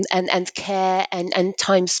 and care and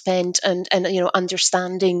time spent and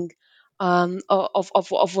understanding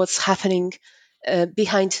of what's happening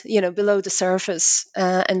behind, below the surface,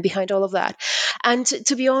 and behind all of that. And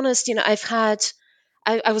to be honest,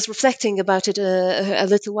 I was reflecting about it a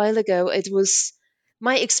little while ago. It was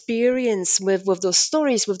my experience with those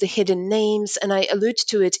stories with the hidden names, and I allude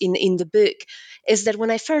to it in the book, is that when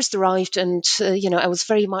I first arrived, and I was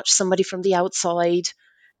very much somebody from the outside,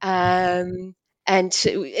 um, and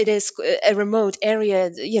it is a remote area.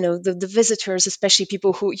 The visitors, especially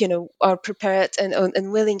people who are prepared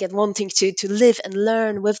and willing and wanting to live and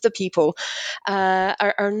learn with the people,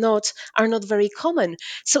 are not very common.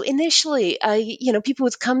 So initially, people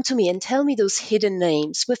would come to me and tell me those hidden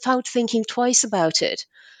names without thinking twice about it.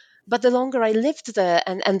 But the longer I lived there,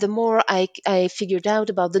 and the more I figured out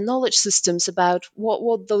about the knowledge systems, about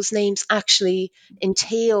what those names actually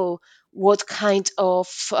entail, what kind of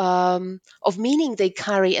meaning they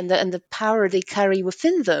carry, and the power they carry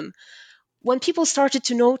within them. When people started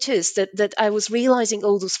to notice that I was realizing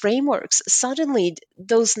all those frameworks, suddenly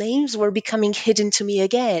those names were becoming hidden to me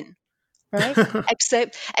again, right?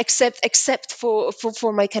 Except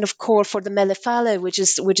for my kind of core, for the Melefale, which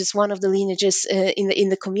is one of the lineages in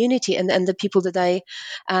the community, and the people that I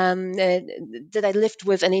lived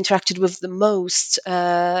with and interacted with the most,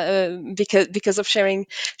 because of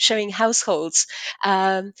sharing households.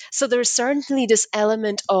 So there is certainly this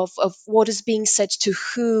element of what is being said to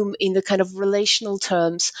whom in the kind of relational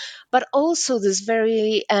terms, but also this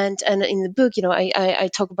very, and in the book, I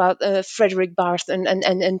talk about Frederick Barth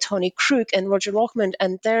and Tony Cruz, book and Roger Lockman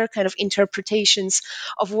and their kind of interpretations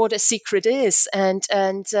of what a secret is. And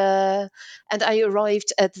I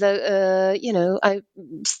arrived at I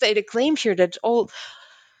state a claim here that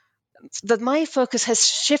my focus has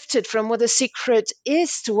shifted from what a secret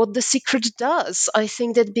is to what the secret does. I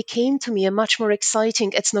think that became to me a much more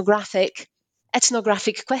exciting ethnographic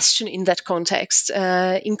question in that context,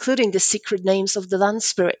 including the secret names of the land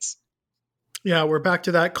spirits. Yeah, we're back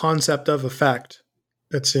to that concept of effect,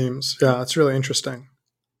 it seems. Yeah, it's really interesting.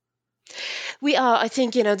 We are. I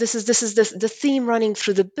think this is the theme running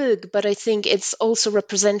through the book, but I think it's also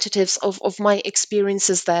representatives of my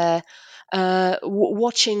experiences there.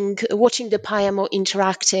 Watching the Payamo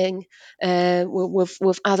interacting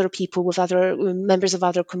with other people, with other members of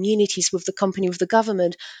other communities, with the company, with the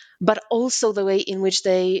government, but also the way in which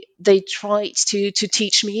they tried to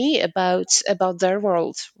teach me about their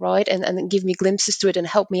world, right, and give me glimpses to it and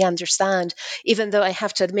help me understand. Even though I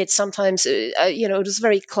have to admit, sometimes it was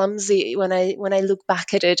very clumsy when I look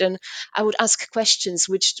back at it, and I would ask questions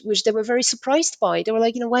which they were very surprised by. They were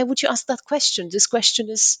like, why would you ask that question? This question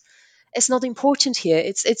is it's not important here.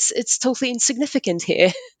 It's totally insignificant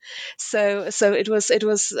here. So it was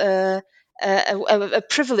a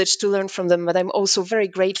privilege to learn from them, but I'm also very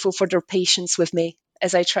grateful for their patience with me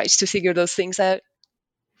as I tried to figure those things out.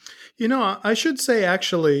 I should say,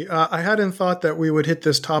 actually, I hadn't thought that we would hit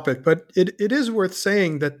this topic, but it is worth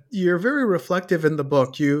saying that you're very reflective in the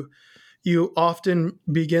book. You often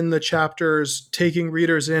begin the chapters taking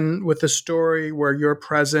readers in with a story where you're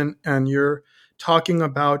present and you're talking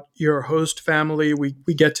about your host family. We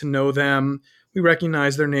get to know them. We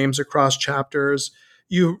recognize their names across chapters.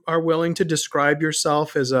 You are willing to describe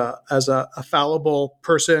yourself as a fallible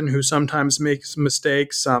person who sometimes makes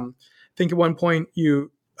mistakes. I think at one point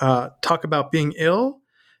you talk about being ill.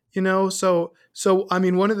 So I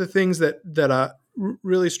mean, one of the things that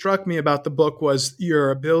really struck me about the book was your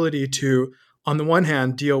ability to, on the one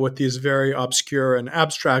hand, deal with these very obscure and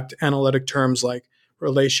abstract analytic terms like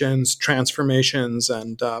relations, transformations,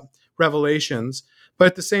 and revelations, but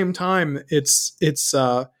at the same time, it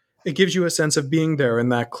gives you a sense of being there in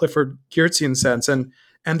that Clifford Geertzian sense, and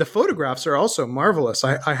the photographs are also marvelous.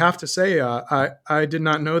 I have to say, I did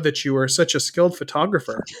not know that you were such a skilled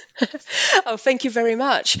photographer. Oh, thank you very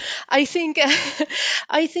much. I think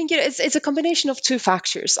it's a combination of two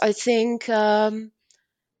factors. I think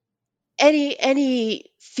any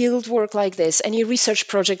field work like this, any research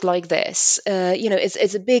project like this,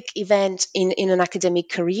 it's a big event in an academic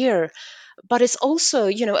career, but it's also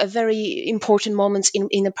a very important moment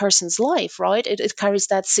in a person's life, right? It carries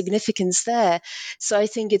that significance there. So I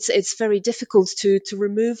think it's very difficult to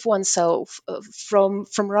remove oneself from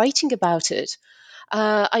writing about it.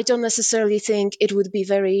 I don't necessarily think it would be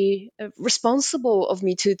very responsible of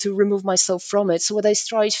me to remove myself from it. So what I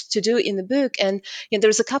strive to do in the book, and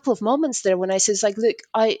there's a couple of moments there when I says like, look,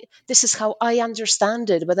 this is how I understand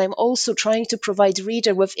it, but I'm also trying to provide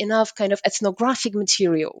reader with enough kind of ethnographic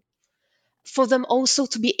material for them also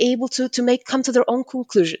to be able to come to their own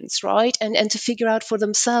conclusions, right, and to figure out for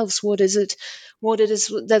themselves what it is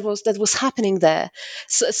that was happening there.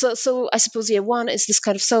 So I suppose, yeah, one is this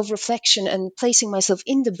kind of self-reflection and placing myself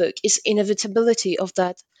in the book is inevitability of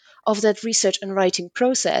that research and writing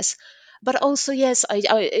process. But also, yes,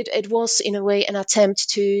 it was in a way an attempt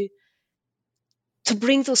to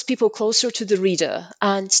bring those people closer to the reader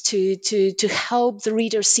and to help the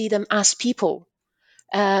reader see them as people,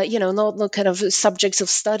 not kind of subjects of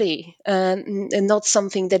study, and not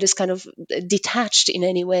something that is kind of detached in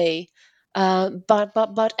any way,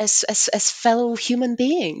 but as fellow human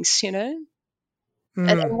beings, and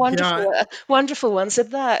Yeah, wonderful ones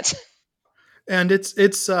at that. and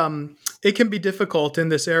it can be difficult in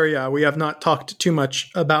this area. We have not talked too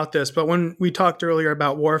much about this, but when we talked earlier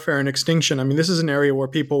about warfare and extinction, I mean, this is an area where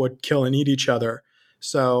people would kill and eat each other.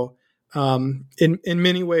 So, in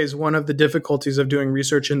many ways, one of the difficulties of doing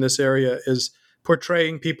research in this area is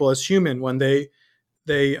portraying people as human when they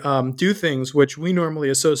do things which we normally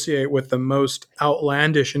associate with the most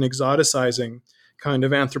outlandish and exoticizing kind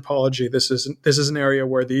of anthropology. This is an area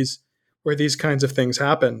where these kinds of things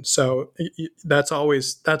happen. So that's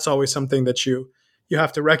always something that you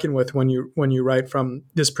have to reckon with when you write from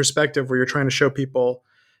this perspective where you're trying to show people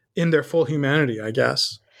in their full humanity, I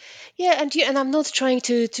guess. Yeah, and I'm not trying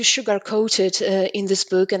to sugarcoat it in this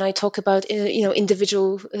book, and I talk about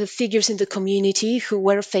individual figures in the community who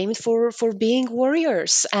were famed for being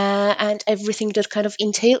warriors, and everything that kind of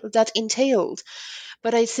entailed.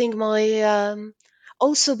 But I think my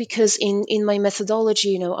Also because in my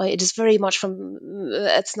methodology, it is very much from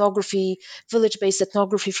ethnography, village-based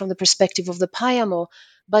ethnography from the perspective of the Payamo.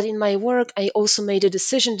 But in my work, I also made a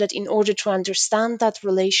decision that in order to understand that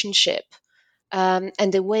relationship,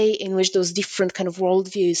 and the way in which those different kind of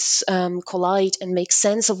worldviews collide and make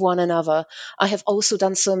sense of one another, I have also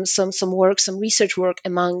done some work, some research work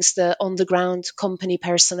amongst the on the ground company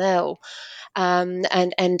personnel,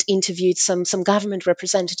 and interviewed some government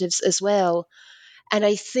representatives as well. And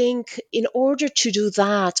I think in order to do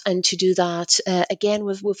that, and to do that again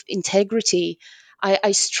with integrity,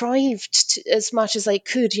 I strived as much as I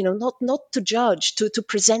could, not to judge, to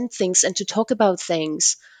present things and to talk about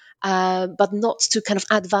things, but not to kind of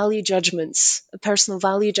add value judgments, personal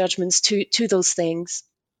value judgments to those things.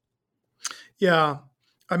 Yeah.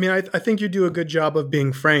 I mean, I think you do a good job of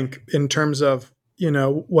being frank in terms of,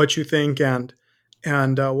 what you think and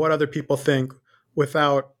what other people think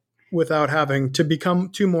without having to become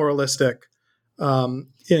too moralistic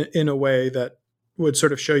in a way that would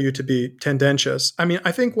sort of show you to be tendentious. I mean,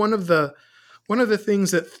 I think one of the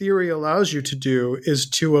things that theory allows you to do is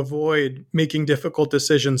to avoid making difficult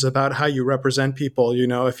decisions about how you represent people.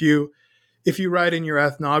 If you write in your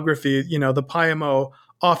ethnography, the Payamo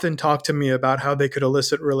often talk to me about how they could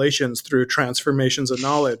elicit relations through transformations of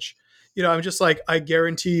knowledge. I'm just like, I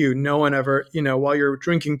guarantee you, no one ever, while you're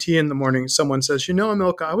drinking tea in the morning, someone says,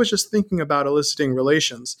 Emilka, I was just thinking about eliciting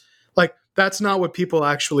relations. Like, that's not what people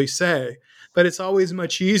actually say. But it's always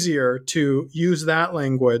much easier to use that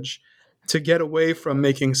language to get away from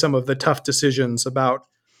making some of the tough decisions about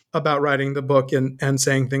writing the book and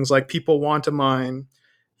saying things like people want to mine,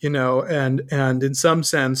 and in some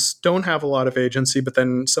sense don't have a lot of agency, but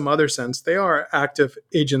then in some other sense they are active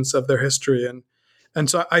agents of their history, and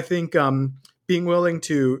so I think being willing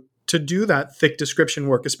to do that thick description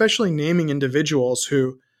work, especially naming individuals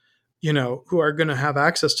who are going to have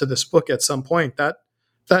access to this book at some point,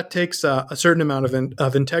 that takes a certain amount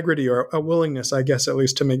of integrity, or a willingness, I guess, at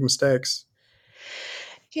least, to make mistakes.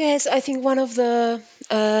 Yes, I think one of the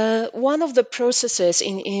processes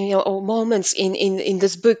or moments in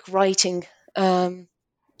this book writing uh,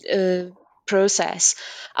 process,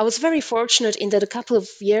 I was very fortunate in that a couple of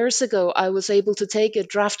years ago I was able to take a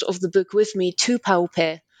draft of the book with me to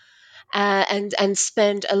Paupe, and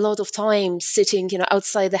spend a lot of time sitting,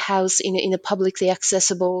 outside the house in a publicly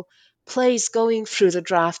accessible place, going through the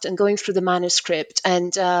draft and going through the manuscript,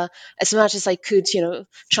 and as much as I could,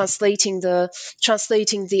 translating the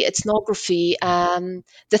ethnography.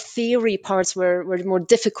 The theory parts were more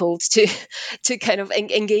difficult to to kind of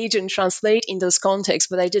engage and translate in those contexts,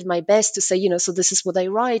 but I did my best to say, so this is what I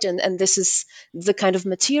write, and this is the kind of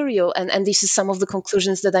material, and this is some of the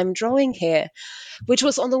conclusions that I'm drawing here, which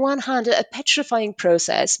was on the one hand a petrifying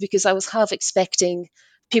process, because I was half expecting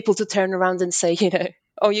people to turn around and say,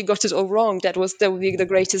 oh, you got it all wrong. That would be the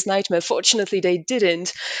greatest nightmare. Fortunately, they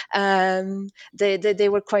didn't. They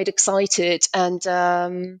were quite excited, and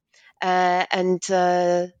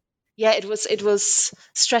yeah, it was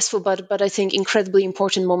stressful, but I think incredibly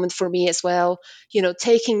important moment for me as well.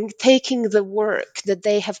 Taking the work that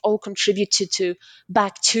they have all contributed to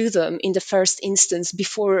back to them in the first instance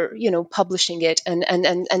before publishing it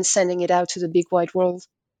and sending it out to the big wide world.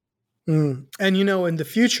 And in the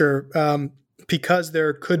future, because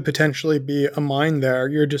there could potentially be a mine there,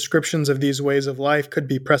 your descriptions of these ways of life could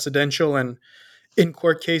be precedential and in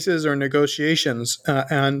court cases or negotiations,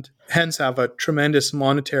 and hence have a tremendous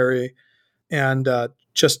monetary and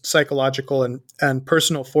just psychological and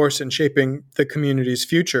personal force in shaping the community's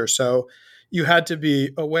future. So you had to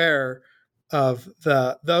be aware of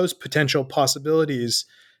those potential possibilities,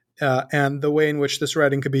 and the way in which this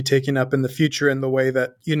writing could be taken up in the future, in the way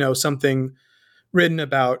that something written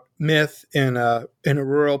about myth in a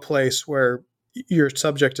rural place where your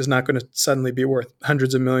subject is not going to suddenly be worth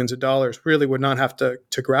hundreds of millions of dollars really would not have to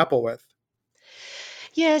grapple with.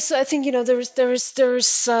 Yes, I think there's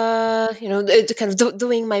the kind of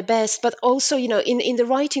doing my best, but also in the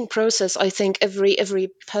writing process, I think every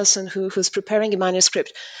person who's preparing a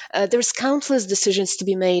manuscript, there's countless decisions to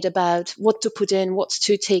be made about what to put in, what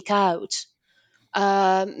to take out.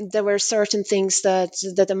 There were certain things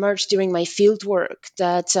that emerged during my field work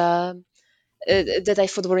that I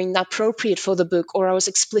thought were inappropriate for the book, or I was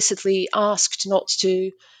explicitly asked not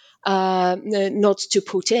to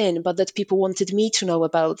put in, but that people wanted me to know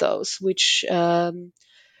about those, which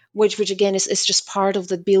again is just part of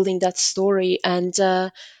the building that story. And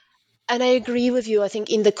I agree with you. I think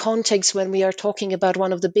in the context when we are talking about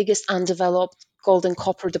one of the biggest undeveloped gold and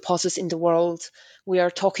copper deposits in the world, we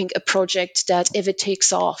are talking a project that if it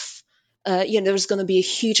takes off, there's going to be a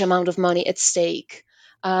huge amount of money at stake.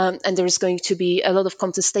 and there is going to be a lot of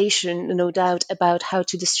contestation, no doubt, about how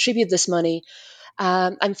to distribute this money.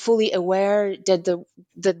 I'm fully aware that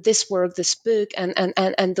this work, this book,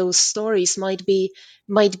 and those stories might be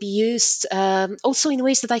used also in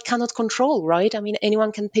ways that I cannot control. Right? I mean,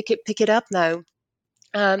 anyone can pick it up now.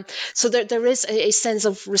 So there is a sense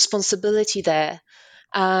of responsibility there,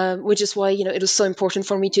 which is why it was so important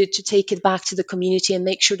for me to take it back to the community and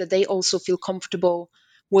make sure that they also feel comfortable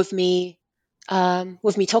with me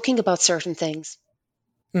talking about certain things.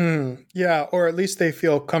 Yeah, or at least they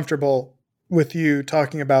feel comfortable with you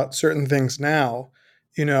talking about certain things now.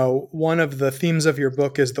 One of the themes of your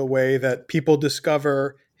book is the way that people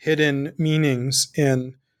discover hidden meanings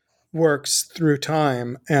in works through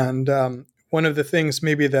time. And one of the things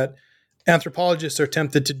maybe that anthropologists are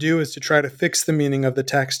tempted to do is to try to fix the meaning of the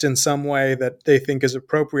text in some way that they think is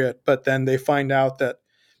appropriate, but then they find out that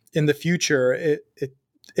in the future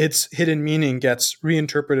its hidden meaning gets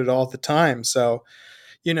reinterpreted all the time. So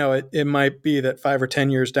it might be that 5 or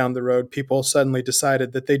 10 years down the road, people suddenly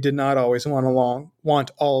decided that they did not always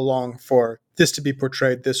want all along for this to be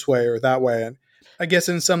portrayed this way or that way. And I guess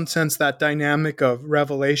in some sense, that dynamic of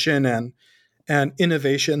revelation and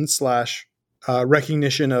innovation slash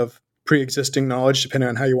recognition of pre-existing knowledge, depending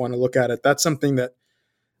on how you want to look at it, that's something that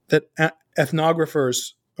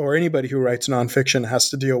ethnographers or anybody who writes nonfiction has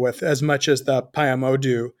to deal with as much as the PIMO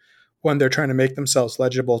do when they're trying to make themselves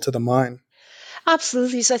legible to the mind.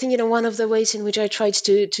 Absolutely. So I think one of the ways in which I tried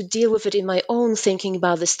to deal with it in my own thinking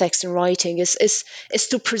about this text and writing is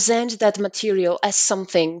to present that material as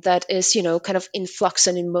something that is kind of in flux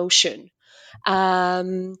and in motion,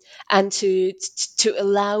 and to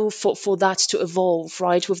allow for that to evolve,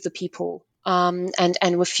 right, with the people,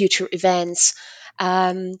 and with future events,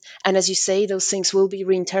 and as you say, those things will be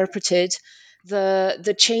reinterpreted.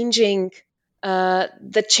 The changing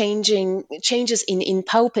changes in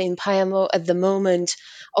Paupe, in Payamo at the moment,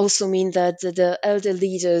 also mean that the elder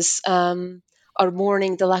leaders are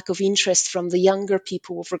mourning the lack of interest from the younger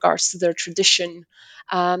people with regards to their tradition,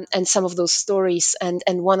 and some of those stories. And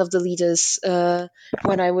one of the leaders,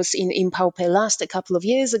 when I was in Paupe last a couple of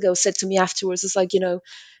years ago, said to me afterwards, it's like,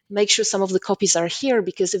 make sure some of the copies are here,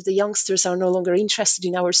 because if the youngsters are no longer interested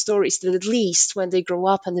in our stories, then at least when they grow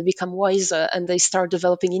up and they become wiser and they start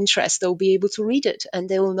developing interest, they'll be able to read it and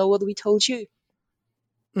they will know what we told you.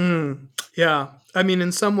 Yeah. I mean,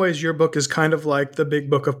 in some ways, your book is kind of like the big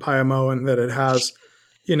book of Payamo in that it has,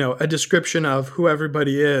 a description of who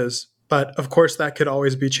everybody is. But of course, that could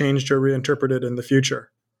always be changed or reinterpreted in the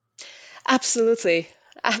future. Absolutely.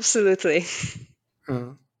 Absolutely.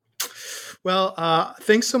 Uh, Well,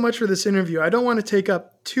 thanks so much for this interview. I don't want to take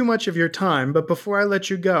up too much of your time, but before I let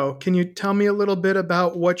you go, can you tell me a little bit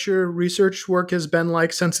about what your research work has been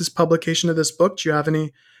like since this publication of this book? Do you have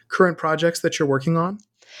any current projects that you're working on?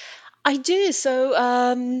 I do.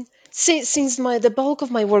 So since the bulk of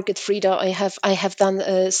my work at Frida, I have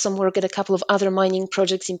done some work at a couple of other mining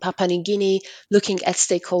projects in Papua New Guinea, looking at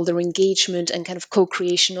stakeholder engagement and kind of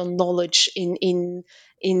co-creation on knowledge in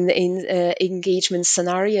engagement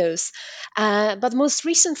scenarios. But most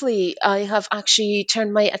recently, I have actually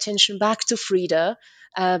turned my attention back to Frida,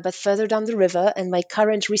 but further down the river, and my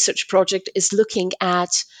current research project is looking at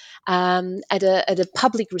a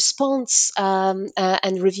public response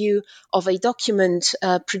and review of a document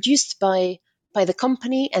produced by the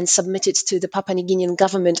company and submitted to the Papua New Guinean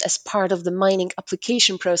government as part of the mining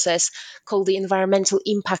application process, called the Environmental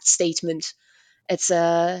Impact Statement. It's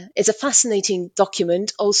a fascinating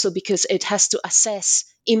document also because it has to assess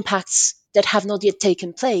impacts that have not yet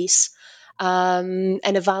taken place,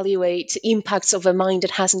 and evaluate impacts of a mine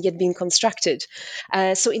that hasn't yet been constructed.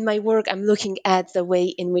 So in my work, I'm looking at the way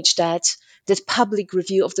in which that public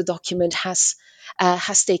review of the document has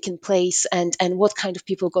taken place, and what kind of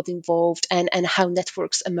people got involved, and how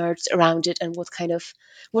networks emerged around it, and what kind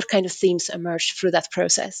of themes emerged through that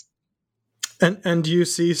process. And do you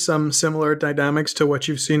see some similar dynamics to what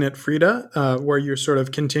you've seen at Frida, where you're sort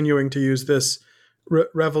of continuing to use this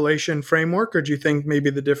revelation framework, or do you think maybe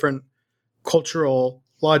the different cultural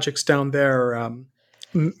logics down there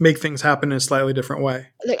make things happen in a slightly different way?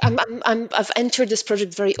 Like I've entered this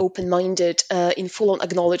project very open-minded, in full-on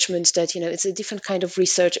acknowledgement that it's a different kind of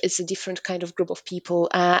research, it's a different kind of group of people,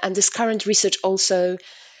 and this current research also,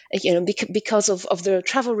 because of the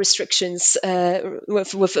travel restrictions,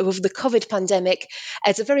 with the COVID pandemic,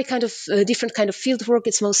 it's a very kind of different kind of field work.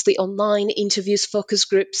 It's mostly online interviews, focus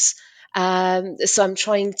groups. So I'm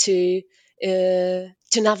trying to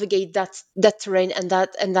navigate that terrain and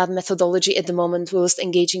that methodology at the moment, whilst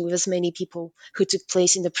engaging with as many people who took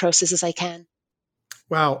place in the process as I can.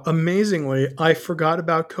 Wow, amazingly, I forgot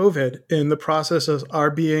about COVID in the process of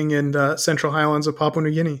our being in the Central Highlands of Papua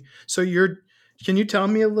New Guinea. So can you tell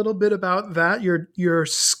me a little bit about that? You're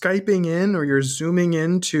Skyping in or you're zooming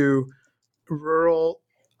into rural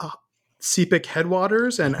Sepik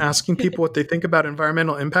headwaters and asking people what they think about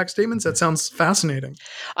environmental impact statements. That sounds fascinating.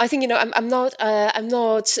 I think I've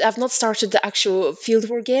not started the actual field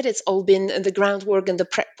work yet. It's all been the groundwork and the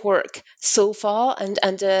prep work so far, and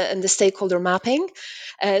the stakeholder mapping.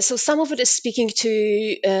 So some of it is speaking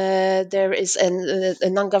to there is a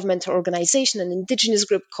non-governmental organization, an indigenous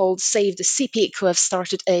group called Save the Sepik, who have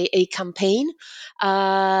started a campaign.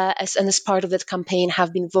 As part of that campaign,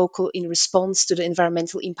 have been vocal in response to the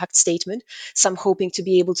environmental impact statement. So I'm hoping to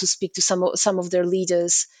be able to speak to some of their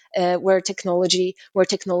leaders where technology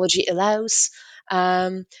allows.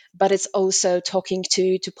 But it's also talking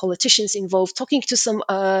to politicians involved, talking to some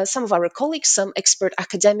of our colleagues, some expert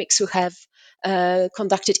academics who have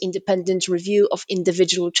conducted independent review of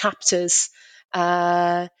individual chapters.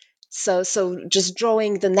 So just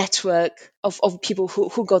drawing the network of people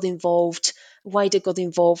who got involved, why they got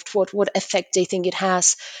involved, what effect they think it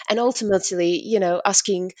has, and ultimately,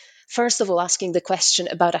 asking first of all, asking the question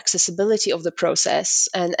about accessibility of the process,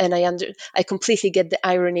 and I completely get the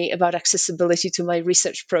irony about accessibility to my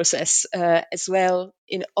research process as well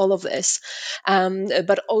in all of this.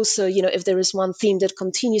 But also, if there is one theme that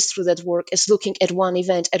continues through that work, is looking at one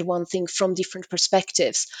event, at one thing from different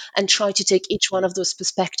perspectives, and try to take each one of those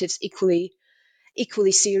perspectives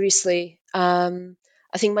equally seriously.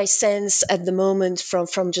 I think my sense at the moment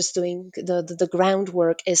from just doing the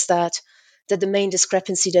groundwork is that the main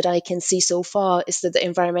discrepancy that I can see so far is that the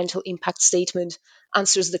environmental impact statement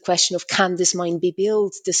answers the question of, can this mine be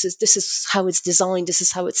built? This is how it's designed. This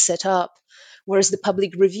is how it's set up. Whereas the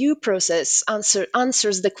public review process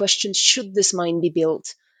answers the question, should this mine be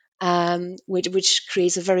built? Which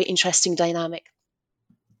creates a very interesting dynamic.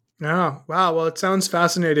 Yeah. Wow. Well, it sounds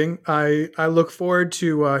fascinating. I look forward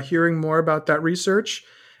to hearing more about that research.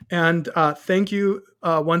 And thank you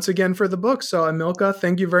once again for the book. So, Emilka,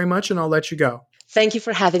 thank you very much, and I'll let you go. Thank you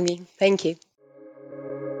for having me. Thank you.